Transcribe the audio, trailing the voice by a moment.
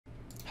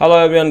Hello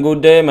everyone,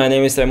 good day. My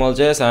name is Samuel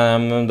Jess.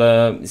 I'm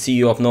the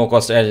CEO of No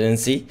Cost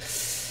Agency,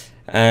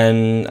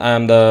 and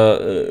I'm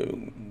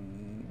the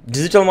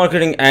digital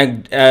marketing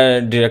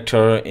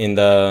director in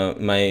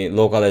my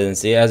local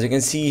agency. As you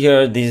can see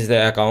here, this is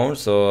the account.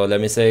 So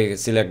let me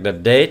select the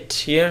date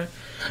here.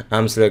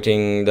 I'm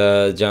selecting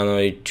the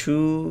January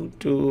 2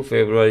 to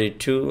February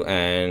 2,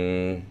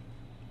 and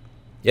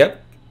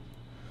yep,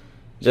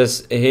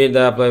 just hit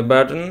the apply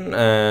button.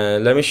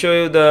 Let me show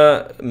you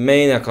the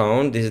main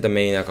account. This is the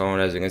main account.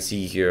 As you can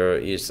see here,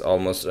 it's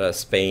almost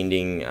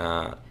spending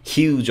a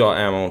huge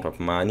amount of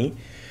money.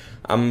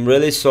 I'm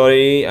really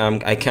sorry,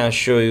 I can't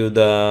show you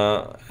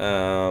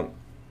the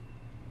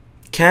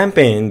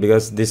campaign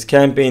because this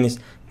campaign is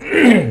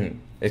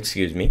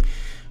excuse me,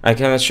 I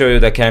cannot show you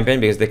the campaign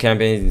because the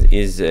campaign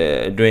is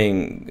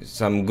doing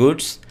some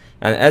goods.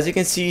 And as you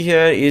can see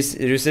here, is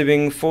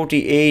receiving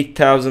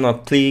 48,000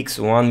 of clicks,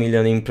 1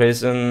 million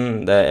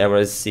impression. The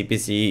average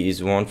CPC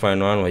is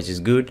 1.1, which is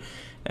good,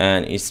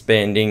 and it's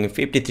spending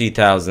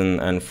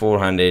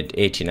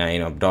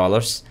 53,489 of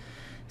dollars.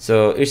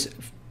 So it's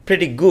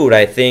pretty good,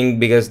 I think,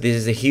 because this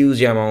is a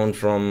huge amount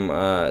from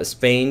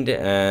Spain,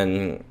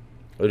 and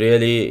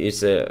really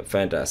it's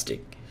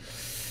fantastic.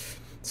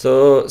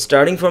 So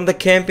starting from the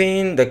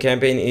campaign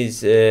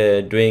is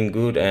doing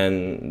good,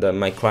 and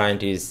my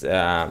client is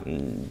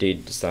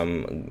did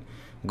some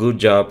good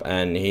job,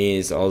 and he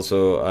is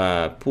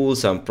also pull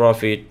some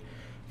profit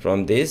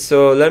from this.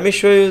 So let me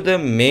show you the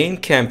main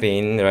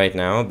campaign right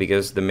now,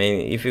 because the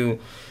main, if you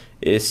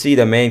see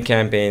the main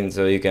campaign,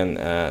 so you can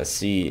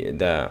see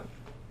the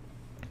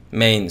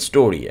main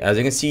story. As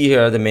you can see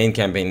here, the main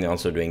campaign is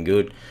also doing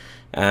good,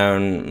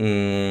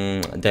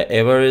 and the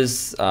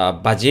average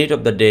budget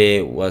of the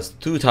day was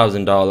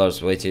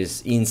 $2,000, which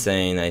is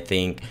insane, I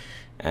think,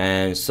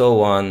 and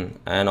so on.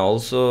 And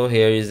also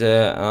here is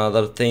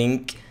another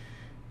thing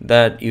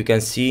that you can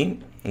see,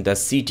 the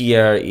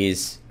CTR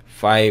is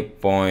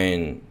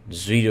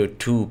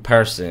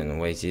 5.02%,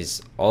 which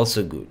is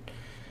also good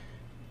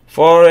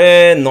for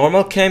a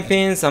normal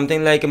campaign,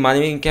 something like a money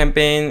making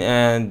campaign.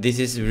 And this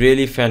is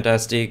really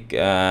fantastic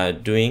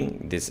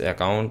doing this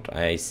account,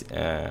 I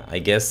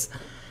guess.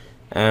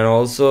 And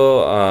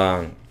also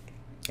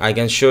I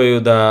can show you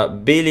the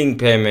billing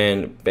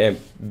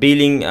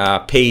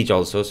page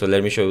also. So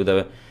let me show you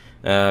the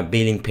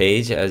billing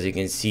page. As you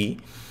can see,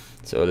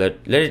 so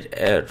let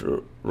it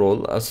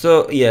roll.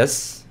 So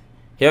yes,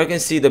 here you can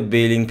see the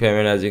billing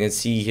payment. As you can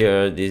see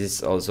here, this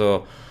is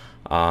also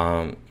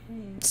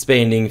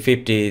spending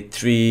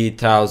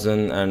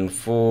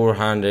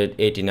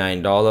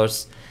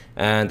 $53,489,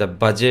 and the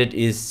budget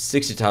is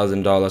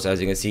 $60,000. As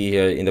you can see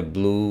here in the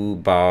blue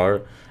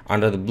bar,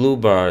 under the blue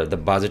bar, the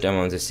budget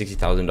amount is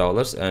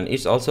 $60,000, and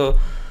it's also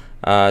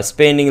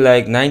spending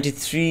like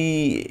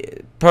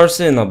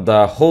 93% of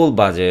the whole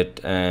budget,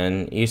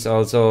 and it's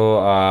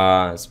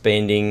also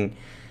spending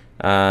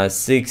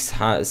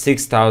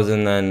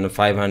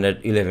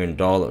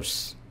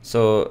 $6,511.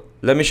 So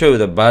let me show you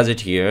the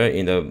budget here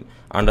in the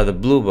under the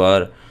blue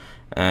bar,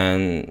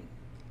 and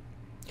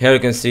here you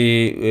can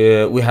see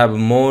we have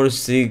more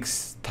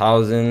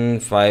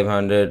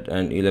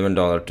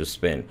 $6,511 to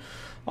spend.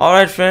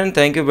 Alright friend,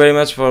 thank you very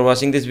much for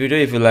watching this video.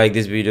 If you like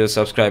this video,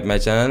 subscribe my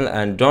channel,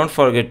 and don't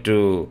forget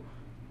to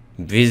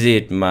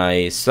visit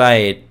my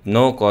site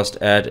No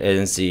Cost Ad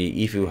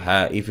Agency if you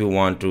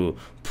want to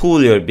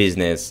pull your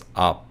business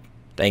up.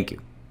 Thank you.